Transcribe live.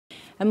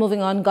And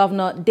moving on,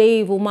 Governor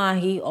Dave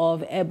Umahi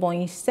of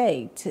Ebonyi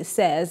State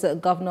says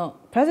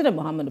President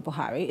Muhammadu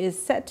Buhari is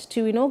set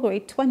to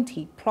inaugurate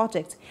 20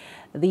 projects.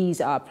 These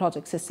are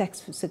projects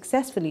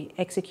successfully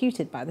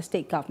executed by the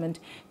state government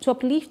to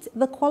uplift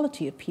the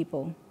quality of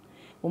people.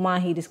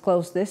 Umahi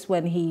disclosed this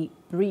when he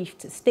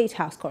briefed State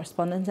House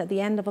correspondents at the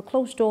end of a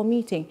closed-door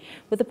meeting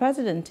with the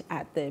president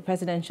at the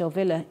presidential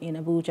villa in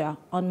Abuja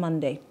on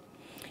Monday.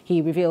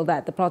 He revealed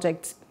that the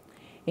projects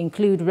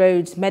include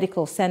roads,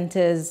 medical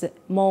centres,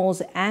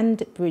 malls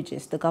and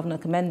bridges. The governor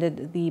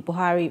commended the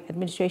Buhari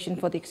administration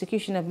for the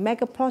execution of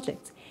mega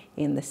projects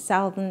in the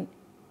southeastern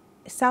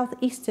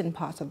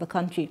part of the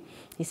country.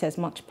 He says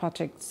much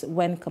projects,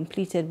 when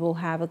completed, will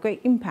have a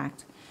great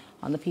impact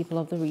on the people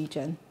of the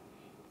region.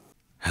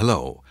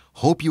 Hello,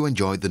 hope you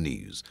enjoyed the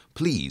news.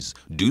 Please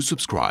do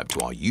subscribe to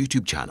our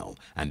YouTube channel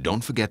and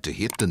don't forget to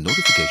hit the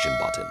notification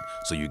button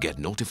so you get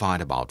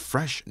notified about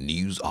fresh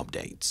news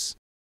updates.